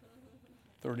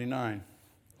 39.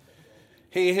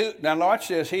 Now watch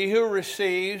this. He who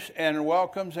receives and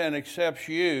welcomes and accepts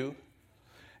you,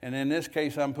 and in this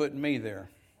case I'm putting me there.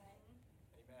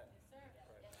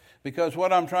 Because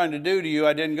what I'm trying to do to you,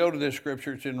 I didn't go to this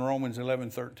scripture. It's in Romans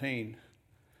 11:13.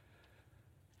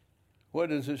 What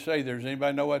does it say there? Does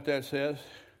anybody know what that says?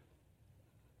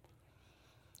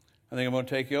 I think I'm going to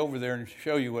take you over there and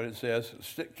show you what it says.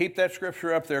 Keep that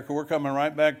scripture up there because we're coming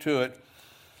right back to it.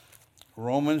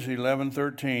 Romans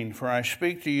 11:13. For I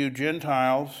speak to you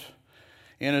Gentiles,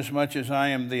 inasmuch as I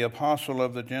am the apostle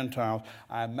of the Gentiles,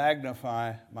 I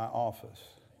magnify my office.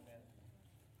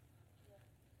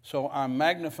 So I'm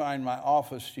magnifying my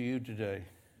office to you today.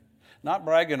 Not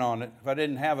bragging on it. If I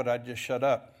didn't have it, I'd just shut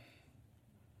up.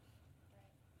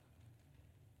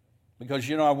 Because,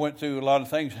 you know, I went through a lot of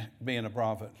things being a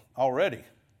prophet already.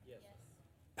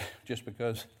 Yes. Just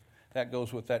because that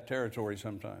goes with that territory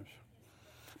sometimes.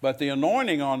 But the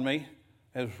anointing on me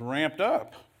has ramped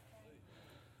up.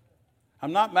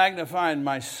 I'm not magnifying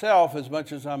myself as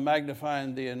much as I'm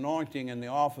magnifying the anointing and the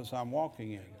office I'm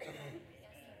walking in.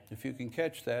 If you can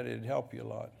catch that, it'd help you a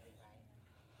lot.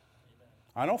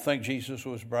 I don't think Jesus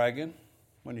was bragging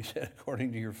when he said,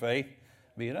 according to your faith,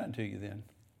 be it unto you then.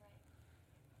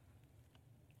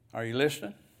 Are you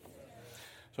listening?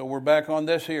 So we're back on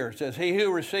this here. It says, he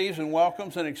who receives and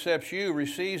welcomes and accepts you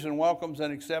receives and welcomes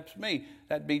and accepts me.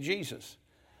 That'd be Jesus.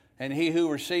 And he who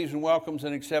receives and welcomes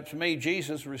and accepts me,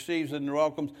 Jesus, receives and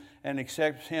welcomes and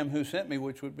accepts him who sent me,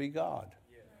 which would be God.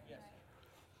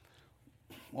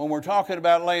 When we're talking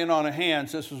about laying on of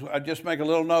hands, I just make a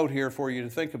little note here for you to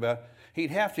think about.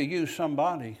 He'd have to use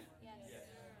somebody.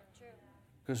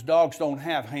 Because dogs don't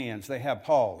have hands, they have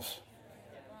paws.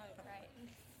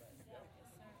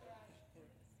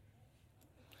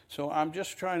 So I'm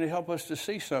just trying to help us to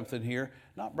see something here.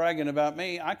 Not bragging about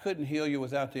me. I couldn't heal you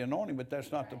without the anointing, but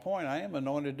that's not the point. I am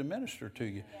anointed to minister to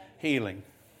you. Healing.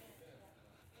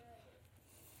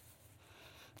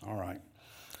 All right.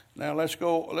 Now let's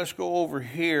go over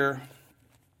here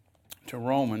to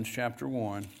Romans chapter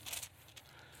 1.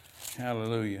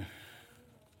 Hallelujah.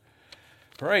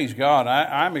 Praise God.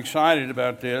 I'm excited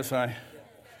about this. I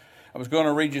was going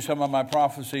to read you some of my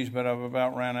prophecies, but I've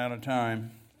about ran out of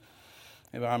time.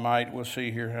 If I might, we'll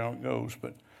see here how it goes.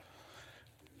 But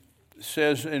it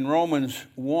says in Romans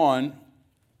 1,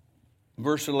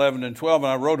 verse 11 and 12,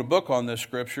 and I wrote a book on this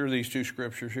scripture, these two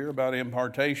scriptures here, about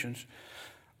impartations.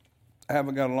 I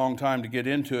haven't got a long time to get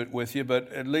into it with you,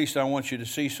 but at least I want you to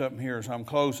see something here as I'm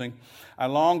closing. I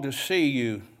long to see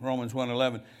you, Romans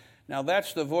 1:11. Now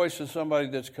that's the voice of somebody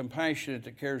that's compassionate,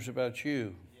 that cares about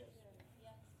you.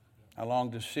 I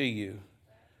long to see you.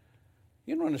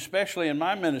 You know, and especially in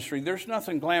my ministry, there's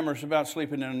nothing glamorous about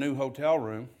sleeping in a new hotel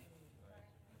room.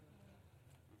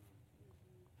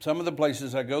 Some of the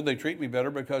places I go, they treat me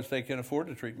better because they can afford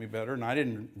to treat me better, and I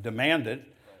didn't demand it.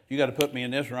 You got to put me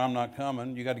in this or I'm not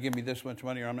coming. You got to give me this much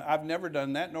money or I'm not. I've never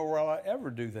done that, nor will I ever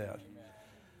do that.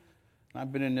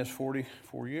 I've been in this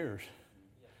 44 years.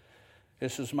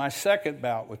 This is my second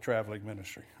bout with traveling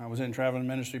ministry. I was in traveling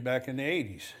ministry back in the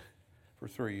 80s for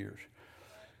 3 years.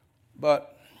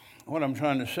 But what I'm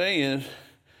trying to say is,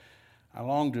 I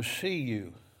long to see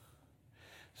you.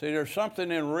 See, there's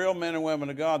something in real men and women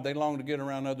of God. They long to get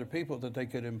around other people that they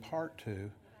could impart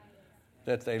to,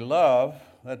 that they love,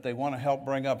 that they want to help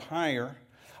bring up higher.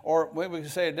 Or maybe we can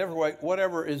say it a different way.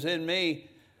 Whatever is in me,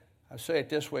 I say it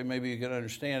this way, maybe you can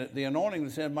understand it. The anointing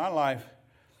that's in my life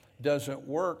doesn't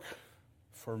work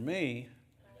for me.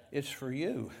 It's for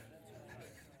you.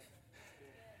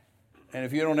 And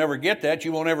if you don't ever get that,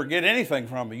 you won't ever get anything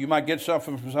from me. You might get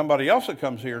something from somebody else that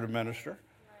comes here to minister,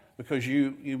 because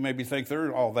you maybe think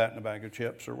they're all that in a bag of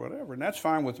chips or whatever, and that's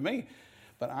fine with me.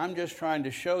 But I'm just trying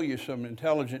to show you some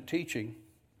intelligent teaching.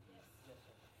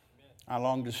 I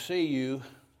long to see you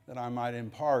that I might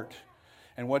impart.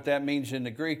 And what that means in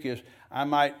the Greek is I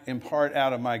might impart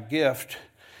out of my gift,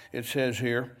 it says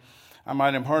here. I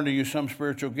might impart to you some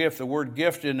spiritual gift. The word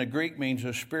gift in the Greek means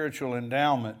a spiritual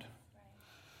endowment,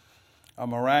 a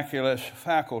miraculous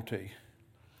faculty,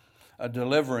 a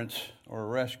deliverance, or a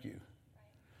rescue.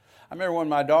 I remember when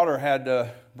my daughter had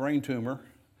a brain tumor,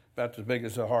 about as big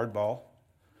as a hardball,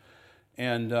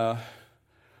 and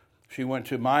she went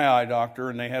to my eye doctor,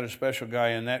 and they had a special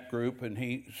guy in that group, and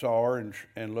he saw her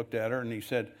and looked at her, and he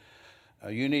said,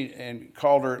 you need, and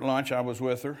called her at lunch. I was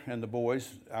with her, and the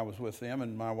boys, I was with them,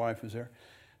 and my wife was there.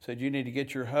 Said, you need to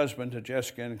get your husband to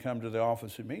Jessica and come to the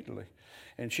office immediately.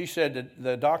 And she said that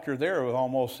the doctor there was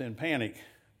almost in panic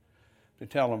to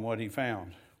tell him what he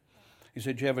found. He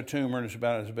said, you have a tumor, and it's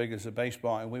about as big as a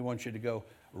baseball, and we want you to go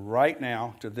right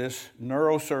now to this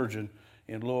neurosurgeon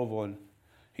in Louisville, and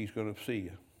he's going to see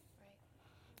you. Right.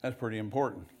 That's pretty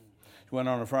important. He went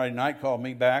on a Friday night, called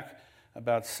me back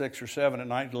about 6 or 7 at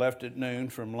night, left at noon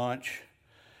from lunch,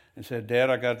 and said, Dad,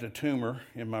 I got the tumor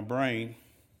in my brain,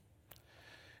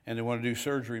 and they want to do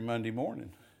surgery Monday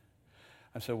morning.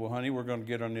 I said, well, honey, we're going to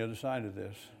get on the other side of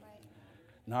this.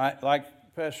 Right. Now, like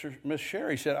Pastor Miss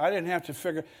Sherry said, I didn't have to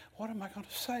figure, what am I going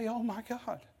to say? Oh, my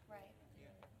God.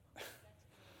 Right.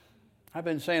 I've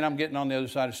been saying I'm getting on the other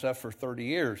side of stuff for 30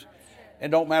 years.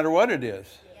 It don't matter what it is.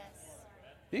 Yes.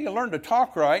 You can learn to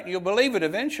talk right, and you'll believe it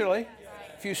eventually. Right.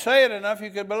 If you say it enough, you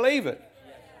can believe it.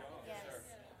 Yes.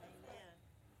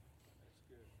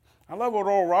 I love what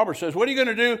Oral Roberts says. What are you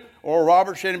going to do? Oral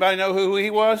Roberts, anybody know who he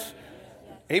was?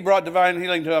 He brought divine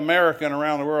healing to America and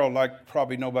around the world like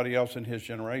probably nobody else in his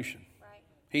generation. Right.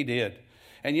 He did.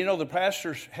 And you know, the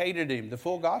pastors hated him, the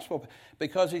full gospel,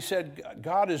 because he said,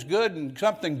 God is good and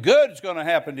something good is going to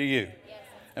happen to you. Yes.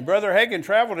 And Brother Hagin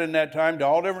traveled in that time to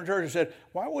all different churches and said,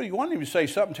 why would you want him to say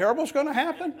something terrible is going to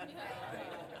happen?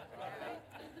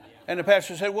 And the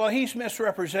pastor said, well, he's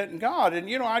misrepresenting God. And,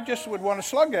 you know, I just would want to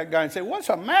slug that guy and say, what's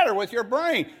the matter with your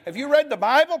brain? Have you read the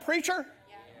Bible, preacher?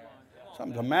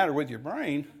 Something's the matter with your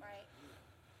brain.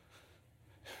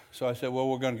 So I said, well,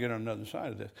 we're going to get on another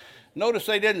side of this. Notice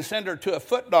they didn't send her to a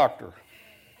foot doctor.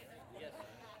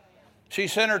 She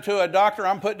sent her to a doctor,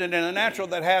 I'm putting it in a natural,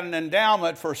 that had an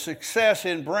endowment for success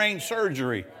in brain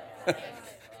surgery,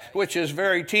 which is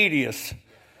very tedious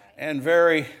and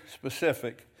very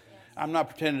specific. I'm not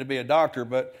pretending to be a doctor,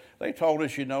 but they told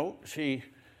us, you know, she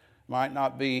might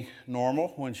not be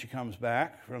normal when she comes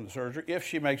back from the surgery if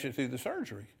she makes it through the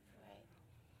surgery.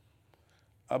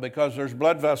 Because there's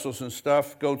blood vessels and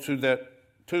stuff go through that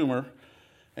tumor,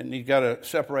 and you've got to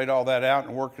separate all that out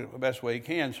and work it the best way you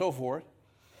can, and so forth.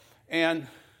 And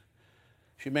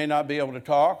she may not be able to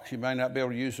talk. She may not be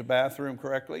able to use the bathroom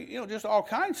correctly. You know, just all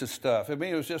kinds of stuff. I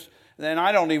mean, it was just, and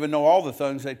I don't even know all the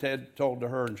things they told to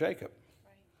her and Jacob.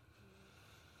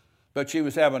 But she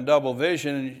was having double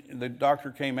vision, and the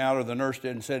doctor came out, or the nurse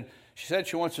did, and said, she said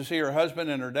she wants to see her husband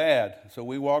and her dad. So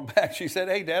we walked back. She said,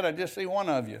 hey, Dad, I just see one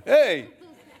of you. Hey!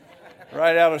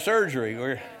 Right out of surgery.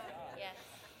 Yes.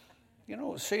 You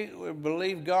know, see, we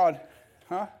believe God.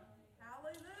 Huh?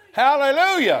 Hallelujah.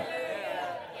 Hallelujah.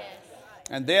 Yes.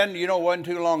 And then, you know, it wasn't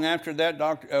too long after that,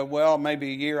 doctor, well, maybe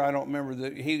a year, I don't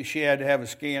remember. She had to have a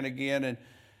scan again,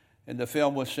 and the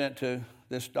film was sent to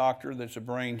this doctor that's a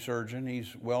brain surgeon.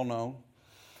 He's well known.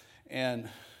 And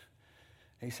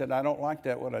he said, I don't like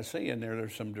that, what I see in there.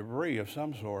 There's some debris of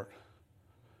some sort.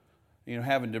 You know,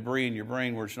 having debris in your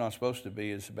brain where it's not supposed to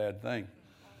be is a bad thing.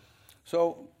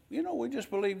 So, you know, we just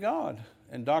believe God.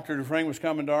 And Dr. Dufresne was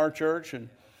coming to our church, and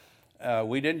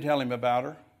we didn't tell him about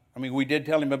her. I mean, we did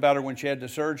tell him about her when she had the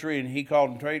surgery, and he called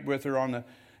and prayed with her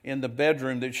in the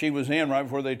bedroom that she was in right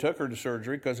before they took her to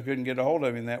surgery, because I couldn't get a hold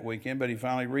of him that weekend, but he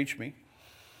finally reached me.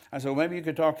 I said, well, maybe you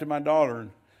could talk to my daughter.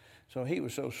 And so he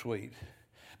was so sweet.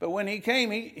 But when he came,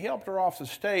 he helped her off the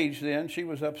stage then. She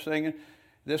was up singing.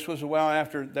 This was a while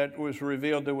after that was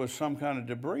revealed there was some kind of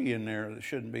debris in there that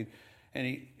shouldn't be.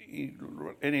 And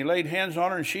he laid hands on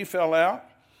her, and she fell out.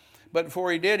 But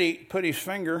before he did, he put his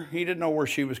finger, he didn't know where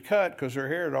she was cut because her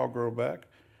hair had all grown back,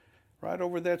 right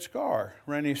over that scar,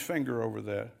 ran his finger over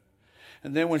that.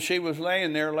 And then when she was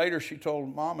laying there, later she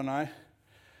told Mom and I,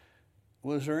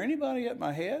 was there anybody at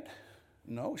my head?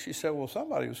 No. She said, well,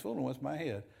 somebody was fooling with my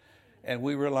head. And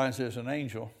we realized there's an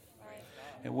angel.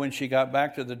 And when she got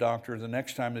back to the doctor, the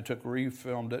next time they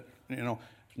refilmed it, there's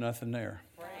nothing there.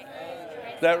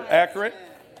 Is that accurate?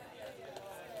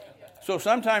 So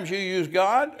sometimes you use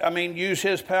use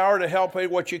His power to help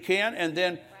what you can, and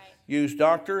then use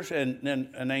doctors, and then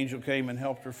an angel came and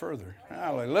helped her further.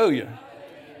 Hallelujah.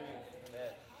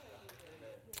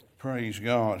 Praise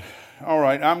God. All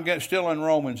right, I'm still in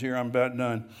Romans here. I'm about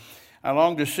done. I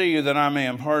long to see you that I may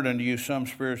impart unto you some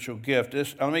spiritual gift.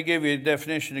 Let me give you a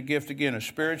definition of gift again. A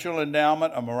spiritual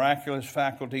endowment, a miraculous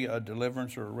faculty, a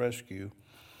deliverance, or a rescue.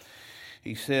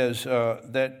 He says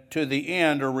that to the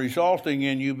end, or resulting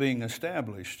in you being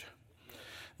established.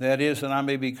 That is, that I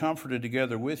may be comforted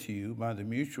together with you by the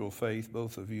mutual faith,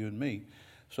 both of you and me.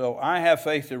 So I have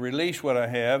faith to release what I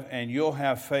have, and you'll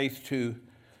have faith to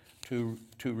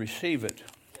receive it.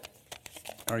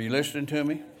 Are you listening to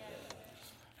me?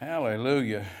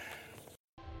 Hallelujah.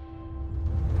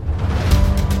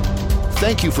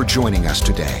 Thank you for joining us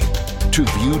today. To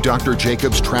view Dr.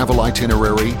 Jacobs' travel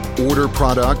itinerary, order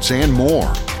products, and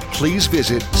more, please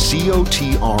visit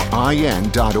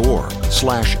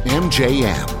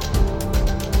cotrin.org/MJM.